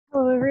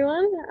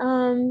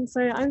So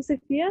I'm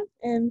Sophia,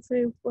 and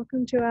so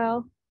welcome to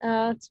our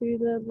to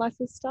the Life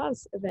of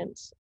Stars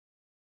event.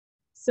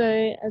 So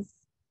as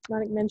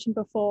Manik mentioned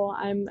before,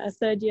 I'm a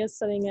third year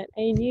studying at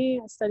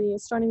ANU. I study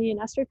astronomy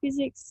and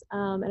astrophysics,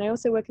 and I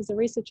also work as a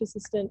research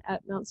assistant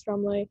at Mount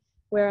Stromlo,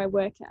 where I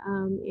work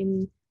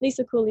in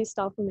Lisa Cooley's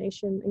star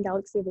formation and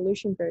galaxy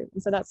evolution group.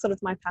 And so that's sort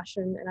of my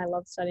passion, and I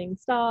love studying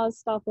stars,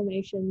 star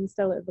formation,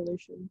 stellar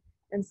evolution,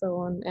 and so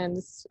on. And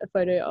this a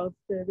photo of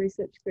the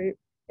research group.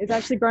 It's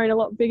actually grown a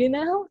lot bigger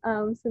now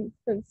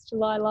since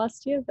July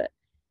last year, but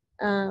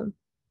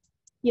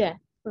yeah,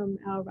 from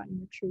our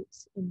writing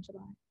retreats in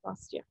July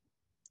last year.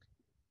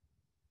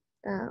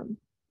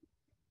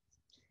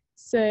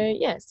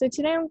 So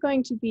today I'm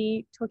going to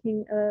be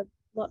talking a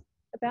lot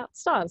about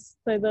stars.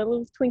 So the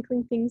little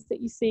twinkling things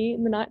that you see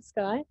in the night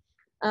sky.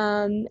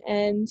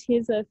 And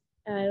here's a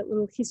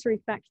little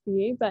history fact for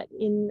you, but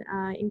in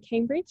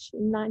Cambridge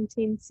in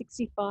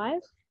 1965,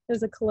 there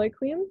was a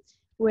colloquium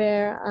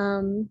where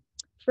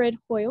Fred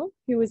Hoyle,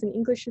 who was an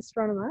English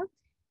astronomer,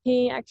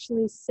 he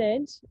actually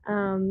said,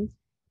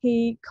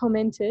 he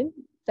commented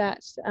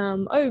that,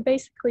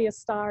 basically a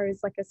star is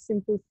like a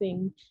simple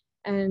thing.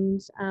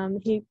 And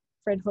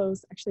Fred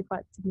Hoyle's actually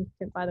quite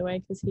significant, by the way,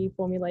 because he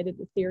formulated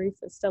the theory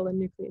for stellar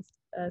nucleus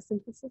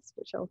synthesis,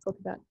 which I'll talk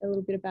about a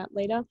little bit about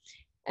later.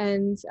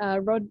 And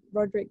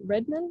Roderick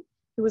Redman,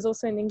 who was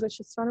also an English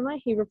astronomer,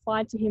 he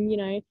replied to him,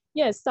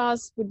 yeah,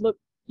 stars would look,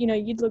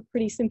 you'd look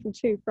pretty simple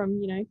too from,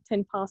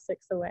 10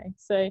 parsecs away.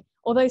 So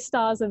although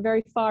stars are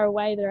very far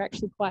away, they're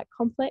actually quite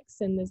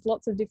complex, and there's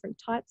lots of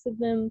different types of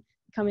them,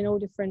 come in all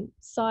different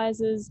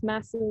sizes,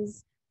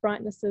 masses,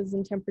 brightnesses,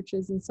 and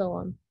temperatures, and so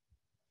on.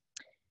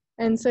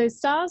 And so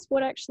stars,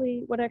 what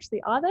actually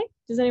are they?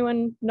 Does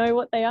anyone know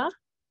what they are?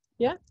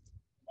 Yeah?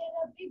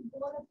 They're a big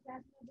ball of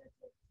plasma that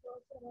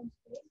floats around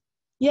space.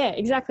 Yeah,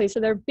 exactly. So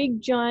they're a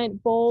big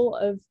giant ball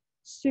of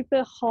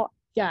super hot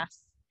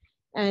gas,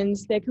 and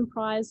they're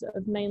comprised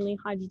of mainly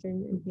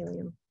hydrogen and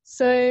helium.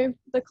 So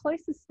the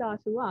closest star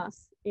to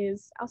us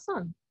is our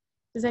sun.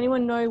 Does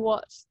anyone know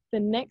what the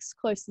next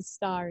closest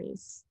star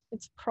is?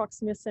 It's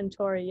Proxima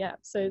Centauri, yeah.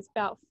 So it's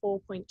about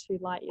 4.2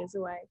 light years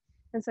away.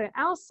 And so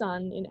our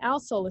sun in our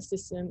solar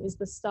system is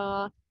the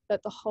star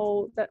that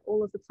all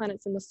of the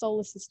planets in the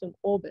solar system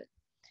orbit.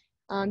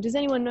 Does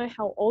anyone know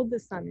how old the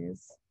sun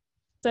is?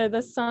 So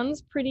the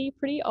sun's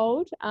pretty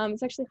old.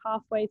 It's actually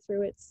halfway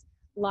through its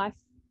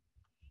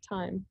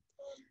lifetime.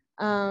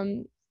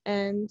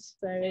 And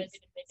so it's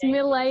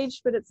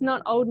middle-aged, but it's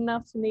not old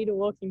enough to need a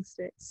walking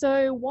stick.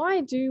 So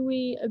why do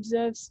we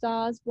observe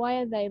stars? Why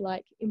are they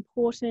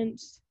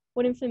important?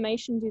 What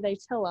information do they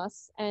tell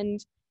us?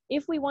 And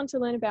if we want to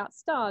learn about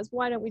stars,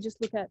 why don't we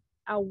just look at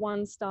our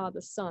one star,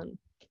 the sun?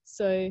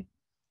 So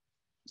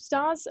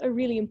stars are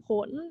really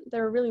important.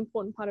 They're a really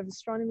important part of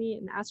astronomy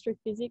and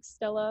astrophysics,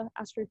 stellar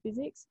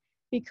astrophysics,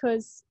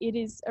 because it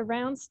is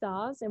around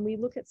stars, and we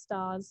look at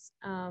stars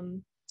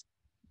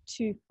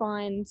to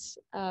find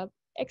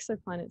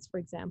exoplanets, for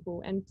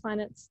example, and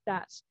planets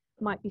that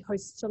might be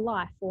hosts to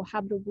life or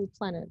habitable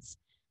planets.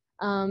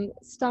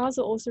 Stars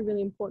are also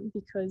really important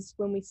because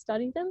when we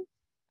study them,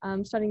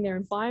 studying their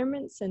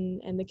environments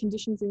and the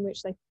conditions in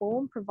which they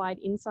form provide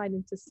insight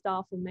into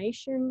star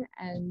formation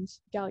and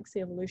galaxy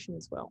evolution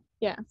as well.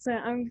 Yeah, so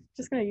I'm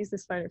just going to use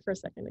this photo for a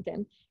second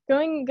again.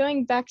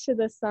 Going back to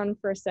the sun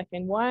for a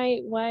second,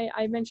 why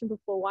I mentioned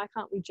before, why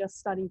can't we just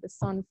study the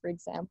sun, for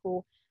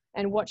example,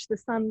 and watch the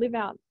sun live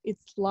out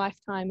its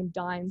lifetime and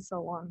die and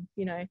so on?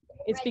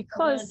 It's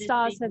because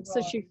stars have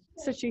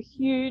such a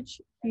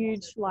huge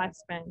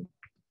lifespan.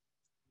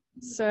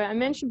 So I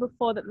mentioned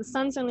before that the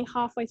sun's only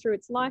halfway through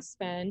its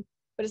lifespan,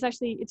 but it's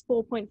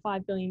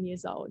 4.5 billion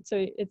years old.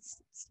 So it's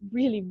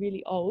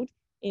really old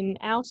in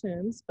our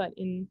terms, but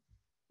in,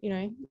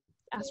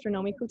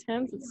 astronomical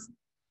terms,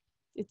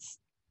 it's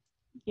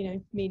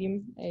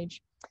medium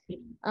age.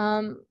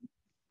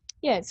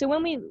 Yeah, so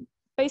when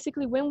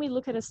we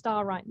look at a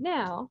star right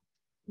now,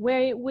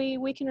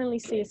 we can only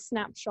see a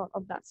snapshot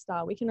of that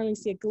star. We can only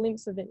see a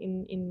glimpse of it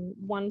in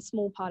one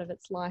small part of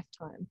its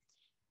lifetime.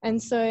 And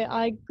so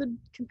a good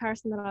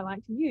comparison that I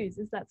like to use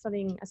is that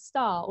studying a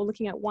star or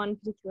looking at one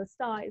particular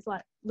star is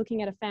like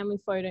looking at a family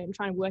photo and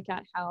trying to work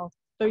out how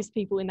those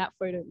people in that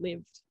photo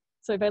lived.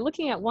 So by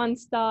looking at one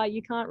star,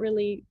 you can't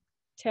really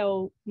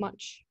tell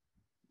much.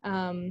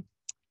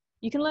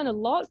 You can learn a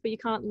lot, but you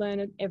can't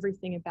learn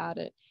everything about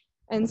it.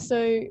 And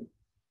so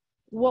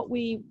what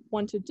we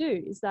want to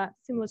do is that,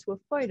 similar to a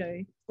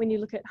photo, when you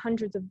look at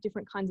hundreds of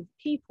different kinds of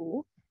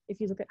people, if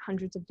you look at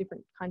hundreds of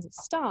different kinds of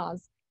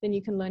stars, then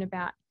you can learn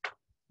about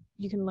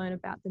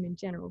them in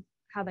general,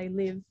 how they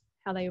live,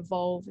 how they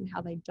evolve, and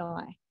how they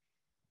die.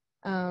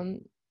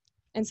 And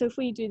so if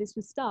we do this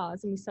with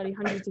stars and we study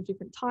hundreds of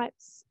different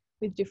types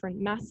with different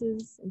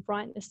masses and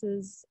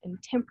brightnesses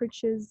and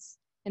temperatures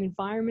and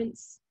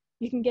environments,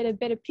 you can get a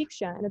better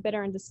picture and a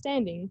better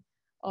understanding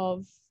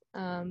of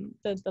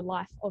the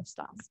life of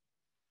stars.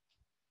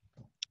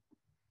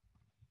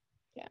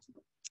 Yeah.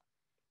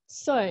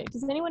 So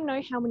does anyone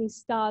know how many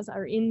stars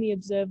are in the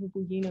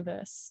observable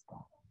universe?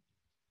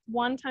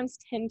 1 times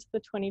 10 to the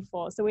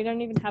 24. So we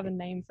don't even have a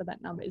name for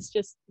that number. It's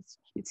just,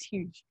 it's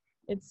huge.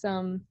 It's,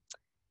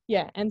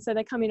 yeah, and so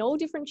they come in all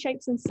different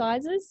shapes and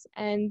sizes,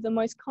 and the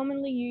most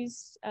commonly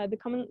used, the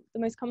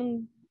most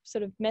common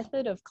sort of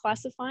method of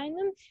classifying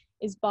them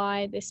is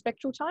by their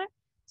spectral type.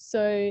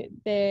 So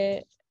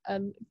their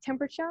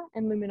temperature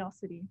and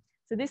luminosity.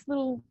 So this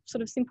little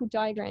sort of simple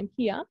diagram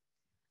here,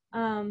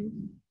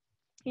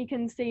 you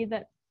can see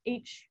that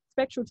each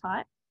spectral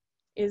type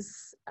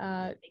is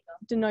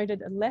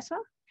denoted a letter.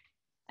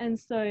 And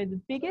so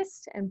the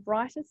biggest and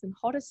brightest and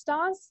hottest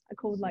stars are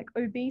called like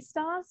OB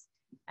stars.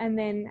 And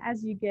then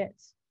as you get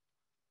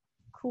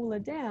cooler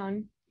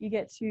down, you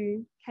get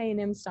to K and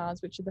M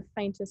stars, which are the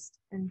faintest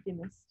and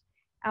dimmest.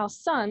 Our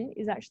sun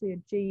is actually a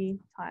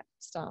G-type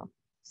star.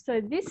 So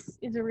this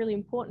is a really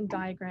important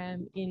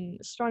diagram in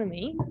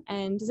astronomy.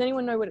 And does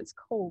anyone know what it's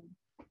called?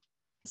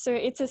 So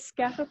it's a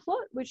scatter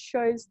plot, which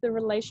shows the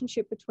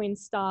relationship between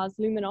stars'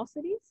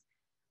 luminosities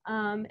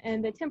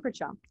and their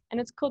temperature. And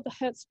it's called the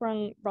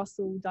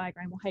Hertzsprung-Russell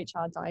diagram, or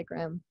HR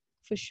diagram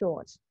for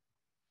short.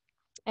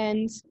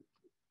 And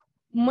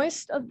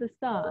most of the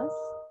stars,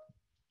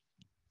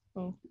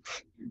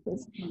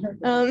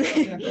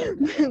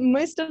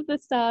 most of the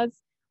stars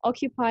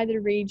occupy the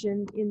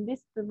region in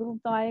this, the little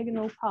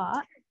diagonal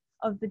part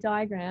of the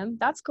diagram.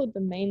 That's called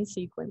the main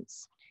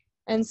sequence.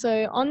 And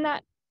so on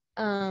that,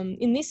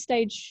 in this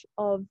stage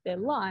of their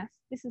life,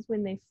 this is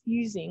when they're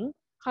fusing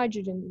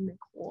hydrogen in their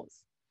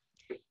cores.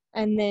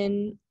 And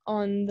then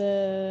on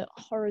the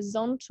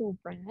horizontal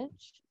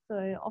branch,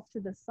 so off to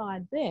the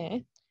side there,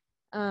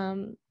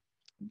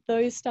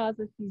 those stars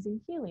are fusing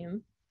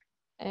helium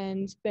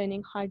and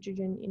burning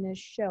hydrogen in a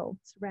shell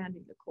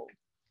surrounding the core.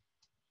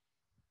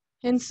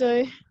 And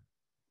so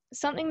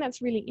something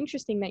that's really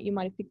interesting that you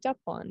might have picked up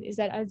on is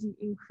that as you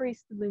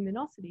increase the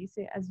luminosity,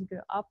 so as you go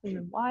up in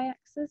the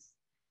y-axis,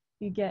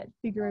 you get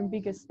bigger and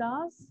bigger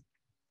stars.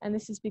 And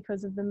this is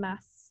because of the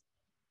mass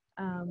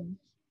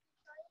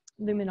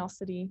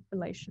luminosity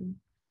relation.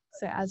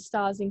 So as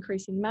stars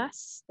increase in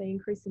mass, they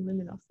increase in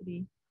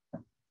luminosity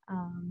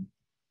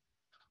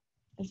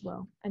as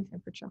well, and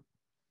temperature.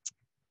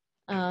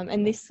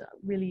 And this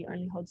really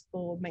only holds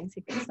for main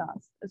sequence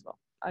stars as well,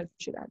 I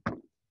should add.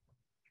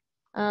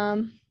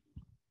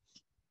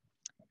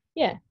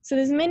 Yeah, so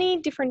there's many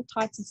different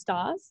types of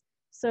stars.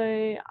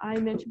 So I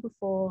mentioned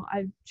before,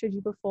 I showed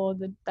you before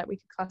that we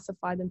could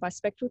classify them by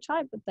spectral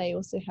type, but they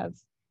also have,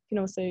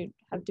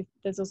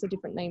 there's also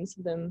different names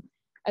for them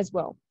as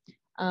well,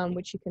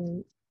 which you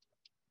can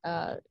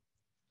have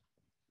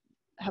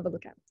a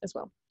look at as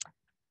well.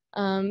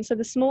 So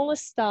the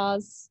smallest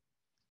stars,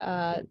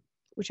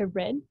 which are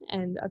red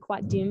and are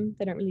quite dim,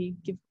 they don't really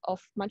give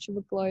off much of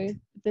a glow.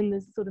 Then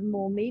there's sort of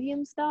more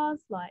medium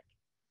stars like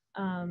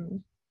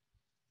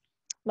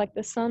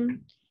the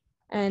sun.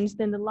 And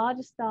then the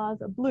larger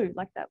stars are blue,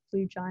 like that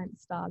blue giant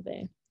star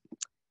there.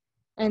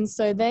 And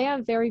so they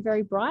are very,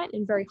 very bright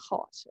and very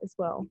hot as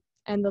well.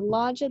 And the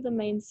larger the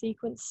main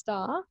sequence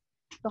star,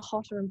 the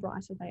hotter and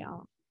brighter they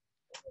are.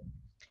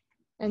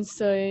 And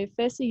so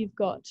firstly, you've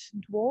got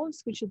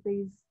dwarfs, which are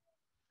these,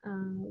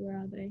 where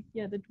are they?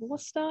 Yeah, the dwarf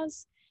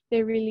stars.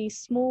 They're really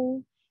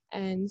small,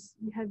 and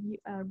you have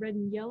red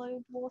and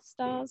yellow dwarf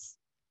stars.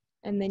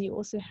 And then you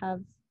also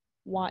have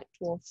white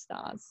dwarf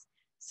stars.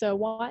 So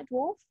white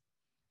dwarf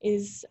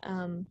is,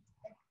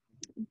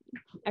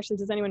 actually,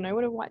 does anyone know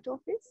what a white dwarf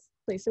is?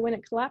 Please. So when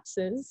it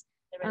collapses,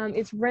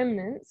 its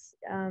remnants,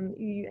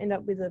 you end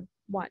up with a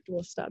white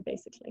dwarf star,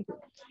 basically.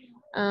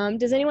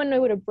 Does anyone know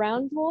what a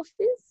brown dwarf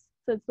is?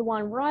 So it's the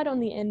one right on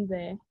the end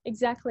there.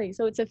 Exactly.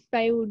 So it's a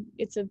failed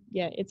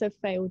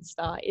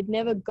star. It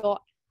never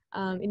got,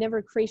 it never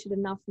accreted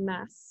enough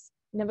mass.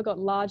 It never got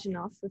large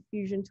enough for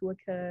fusion to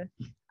occur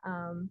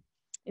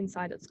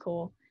inside its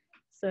core.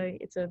 So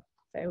it's a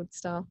failed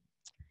star.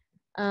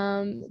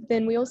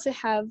 Then we also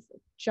have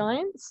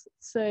giants.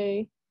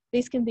 So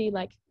these can be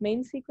like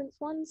main sequence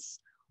ones,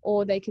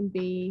 or they can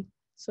be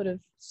sort of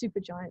super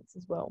giants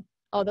as well.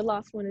 Oh, the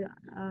last one,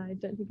 I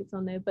don't think it's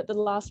on there, but the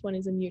last one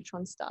is a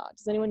neutron star.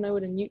 Does anyone know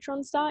what a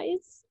neutron star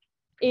is?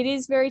 It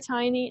is very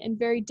tiny and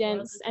very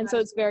dense, and so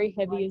it's very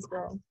heavy as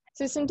well.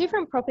 So some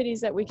different properties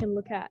that we can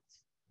look at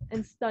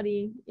and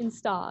study in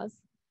stars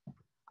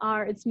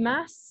are its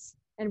mass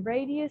and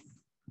radius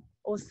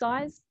or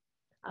size,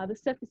 the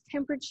surface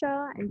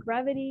temperature and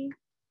gravity,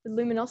 the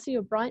luminosity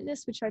or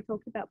brightness, which I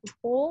talked about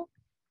before,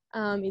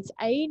 its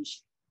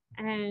age,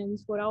 and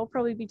what I'll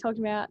probably be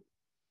talking about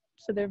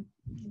for the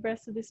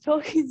rest of this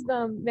talk is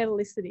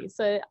metallicity.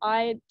 So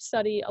I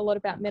study a lot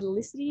about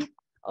metallicity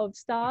of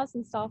stars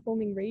and star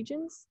forming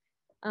regions,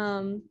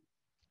 and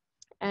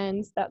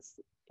it's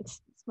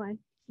my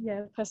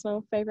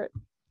personal favorite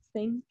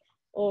thing,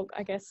 or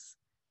I guess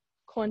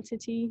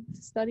quantity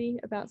to study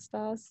about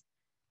stars.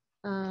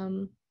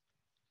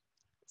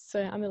 So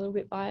I'm a little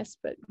bit biased,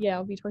 but yeah,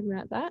 I'll be talking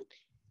about that.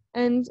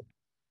 And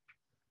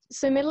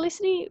so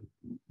metallicity,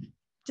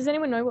 does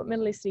anyone know what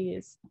metallicity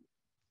is?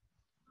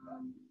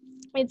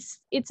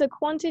 It's a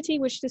quantity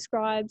which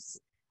describes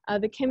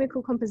the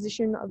chemical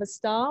composition of a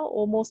star,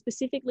 or more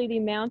specifically, the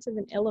amount of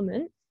an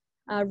element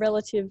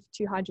relative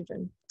to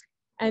hydrogen.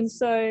 And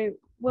so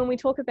when we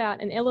talk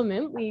about an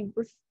element,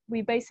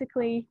 we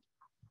basically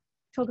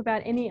talk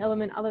about any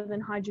element other than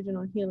hydrogen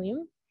or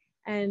helium.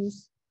 And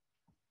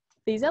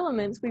these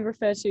elements we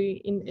refer to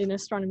in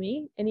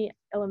astronomy, any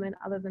element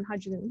other than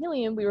hydrogen and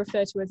helium, we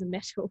refer to as a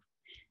metal,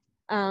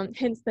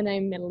 hence the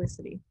name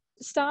metallicity.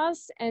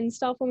 Stars and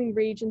star-forming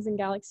regions and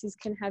galaxies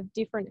can have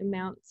different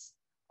amounts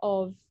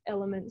of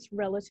elements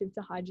relative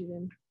to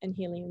hydrogen and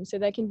helium. So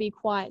they can be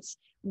quite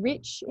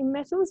rich in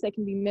metals, they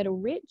can be metal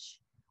rich,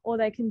 or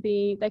they can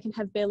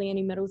have barely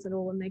any metals at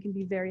all, and they can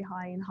be very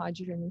high in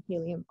hydrogen and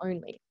helium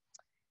only.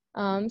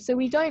 So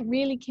we don't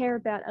really care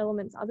about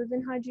elements other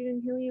than hydrogen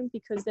and helium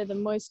because they're the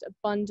most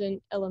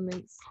abundant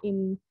elements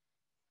in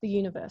the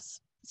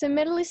universe. So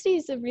metallicity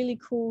is a really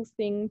cool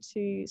thing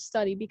to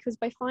study because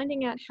by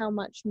finding out how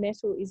much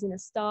metal is in a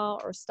star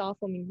or a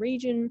star-forming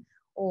region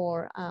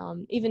or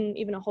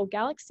even a whole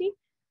galaxy,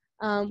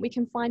 we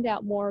can find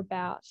out more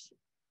about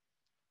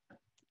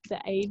the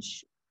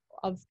age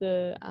of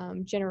the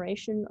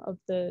generation of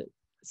the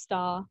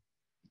star,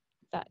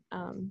 that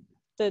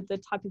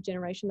the type of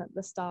generation that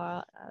the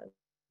star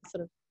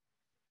sort of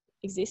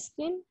exists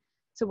in,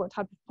 so what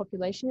type of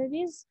population it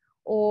is,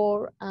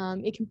 or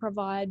it can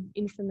provide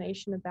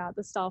information about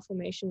the star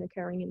formation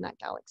occurring in that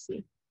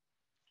galaxy.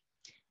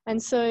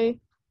 And so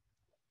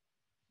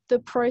the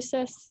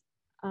process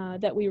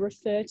that we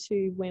refer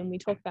to when we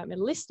talk about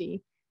metallicity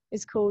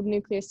is called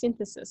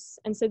nucleosynthesis.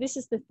 And so this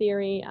is the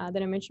theory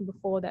that I mentioned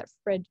before that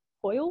Fred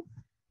Hoyle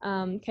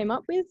came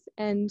up with.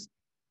 And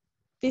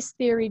this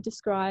theory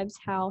describes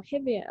how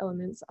heavier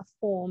elements are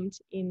formed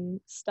in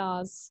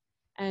stars,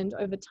 and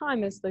over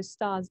time as those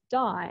stars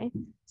die,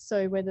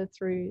 so whether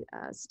through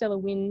stellar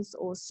winds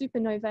or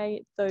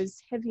supernovae,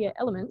 those heavier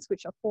elements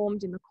which are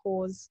formed in the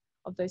cores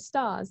of those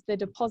stars, they're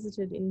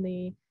deposited in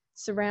the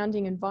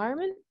surrounding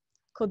environment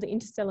called the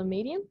interstellar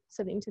medium.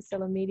 So the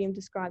interstellar medium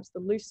describes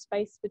the loose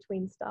space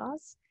between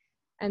stars.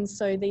 And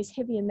so these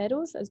heavier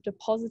metals are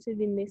deposited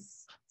in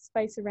this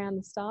space around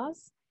the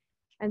stars.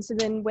 And so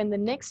then when the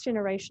next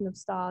generation of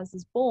stars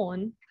is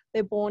born,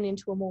 they're born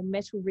into a more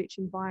metal-rich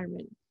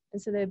environment.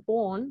 And so they're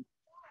born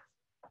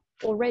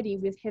already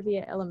with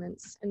heavier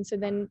elements. And so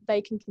then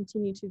they can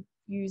continue to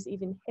use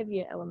even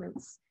heavier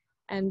elements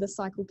and the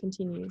cycle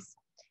continues.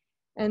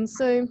 And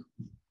so,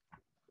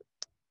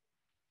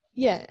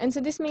 yeah, and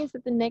so this means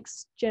that the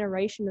next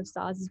generation of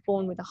stars is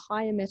born with a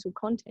higher metal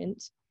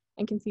content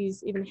and can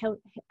fuse even,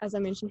 as I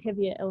mentioned,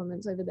 heavier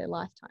elements over their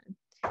lifetime.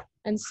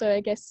 And so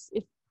I guess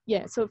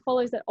so it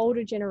follows that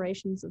older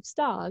generations of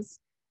stars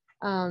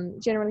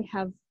generally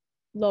have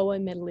lower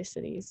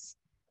metallicities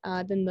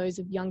than those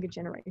of younger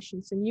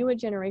generations. So newer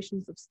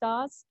generations of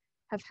stars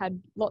have had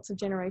lots of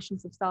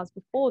generations of stars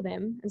before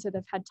them, and so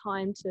they've had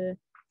time to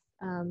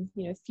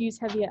fuse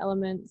heavier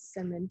elements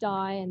and then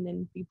die and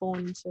then be born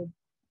into,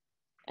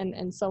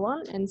 and so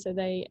on. And so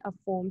they are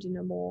formed in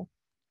a more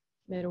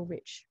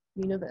metal-rich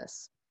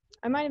universe.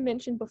 I might have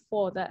mentioned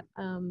before that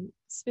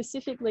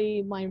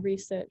specifically my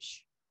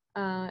research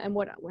and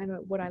what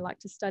I like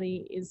to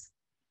study is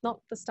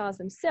not the stars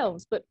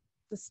themselves, but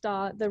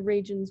the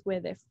regions where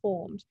they're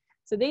formed.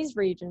 So these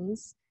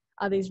regions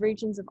are these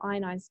regions of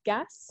ionized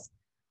gas,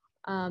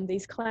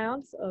 these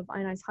clouds of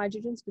ionized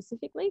hydrogen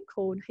specifically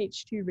called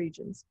H2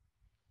 regions.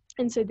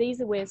 And so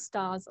these are where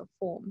stars are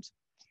formed.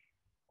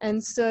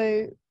 And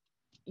so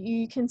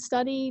you can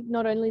study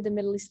not only the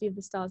metallicity of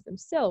the stars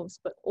themselves,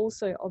 but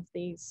also of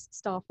these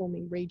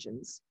star-forming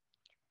regions.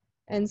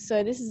 And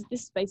so this is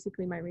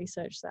basically my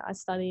research. So I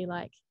study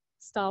like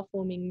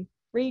star-forming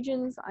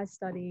regions. I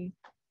study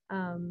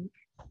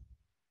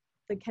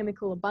the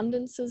chemical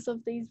abundances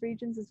of these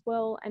regions as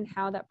well, and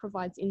how that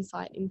provides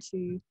insight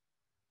into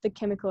the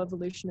chemical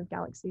evolution of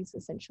galaxies,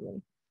 essentially.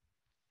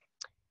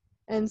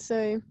 And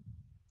so,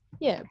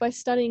 yeah, by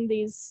studying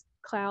these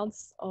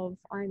clouds of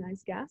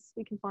ionized gas,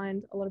 we can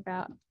find out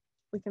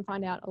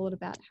a lot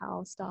about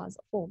how stars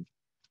are formed.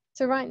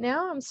 So right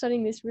now I'm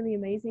studying this really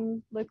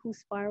amazing local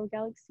spiral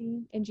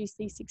galaxy,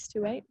 NGC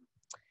 628,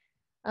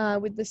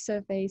 with the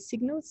survey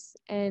signals.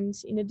 And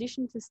in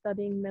addition to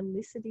studying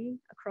metallicity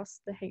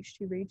across the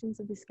H2 regions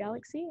of this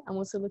galaxy, I'm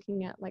also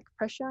looking at like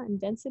pressure and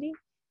density.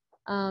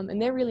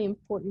 And they're really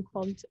important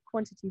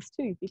quantities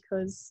too,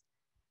 because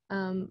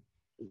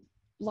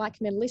like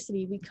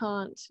metallicity, we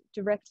can't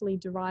directly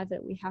derive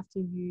it. We have to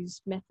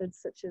use methods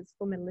such as,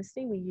 for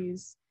metallicity, we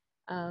use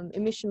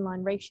emission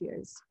line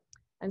ratios.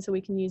 And so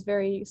we can use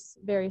various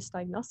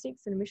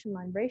diagnostics and emission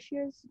line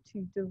ratios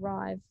to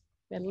derive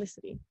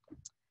metallicity.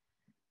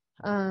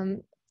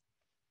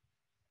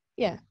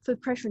 For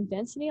pressure and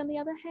density, on the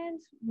other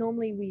hand,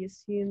 normally we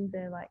assume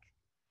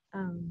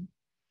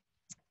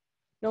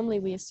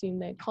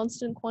they're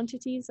constant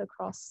quantities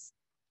across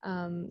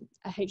a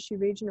H2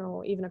 region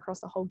or even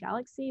across the whole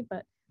galaxy,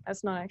 but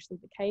that's not actually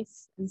the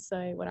case. And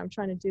so what I'm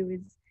trying to do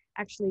is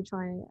actually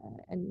try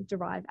and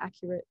derive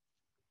accurate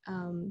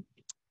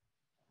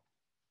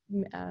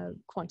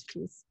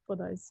quantities for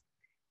those,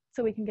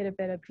 so we can get a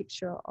better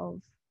picture of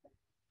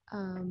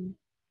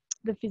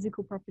the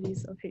physical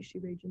properties of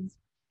H2 regions.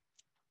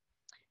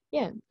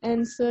 yeah,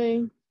 and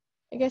so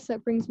I guess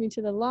that brings me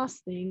to the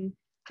last thing.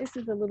 This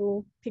is a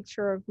little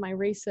picture of my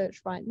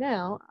research right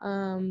now.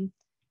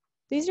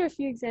 These are a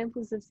few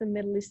examples of some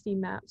metallicity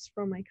maps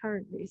from my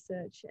current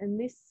research, and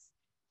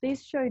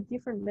these show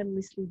different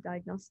metallicity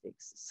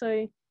diagnostics.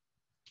 So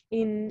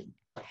in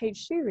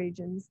H2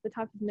 regions, the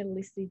type of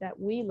metallicity that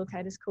we look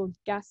at is called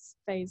gas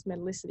phase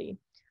metallicity,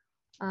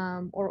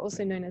 or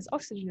also known as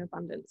oxygen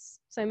abundance.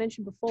 So I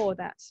mentioned before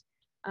that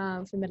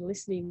for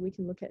metallicity, we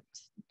can look at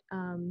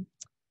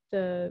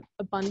the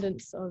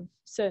abundance of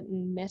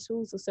certain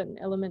metals or certain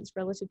elements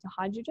relative to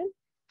hydrogen.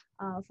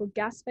 For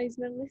gas phase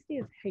metallicity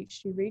of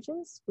H2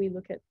 regions, we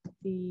look at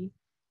the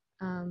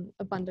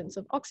abundance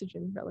of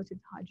oxygen relative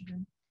to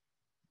hydrogen.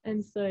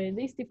 And so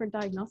these different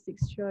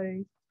diagnostics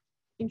show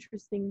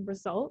interesting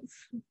results.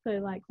 So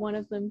like one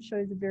of them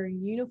shows a very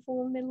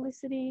uniform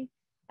metallicity.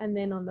 And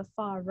then on the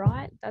far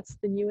right, that's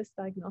the newest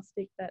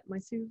diagnostic that my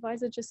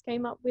supervisor just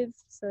came up with.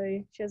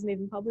 So she hasn't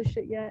even published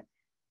it yet,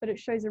 but it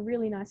shows a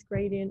really nice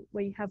gradient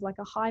where you have like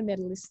a high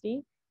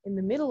metallicity in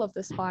the middle of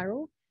the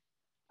spiral,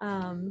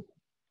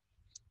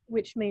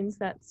 which means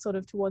that sort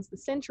of towards the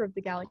center of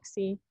the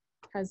galaxy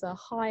has a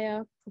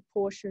higher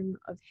proportion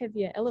of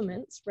heavier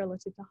elements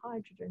relative to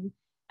hydrogen.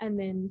 And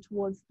then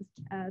towards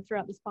the,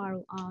 throughout the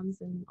spiral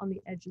arms and on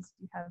the edges,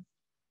 you have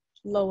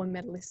lower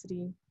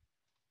metallicity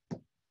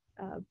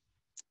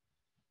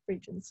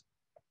regions.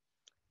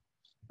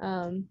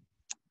 But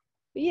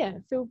yeah,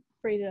 feel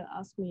free to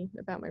ask me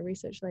about my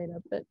research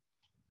later. But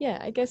yeah,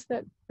 I guess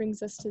that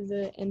brings us to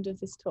the end of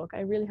this talk.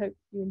 I really hope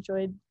you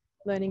enjoyed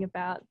learning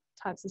about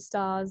types of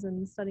stars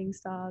and studying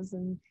stars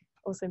and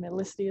also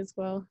metallicity as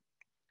well.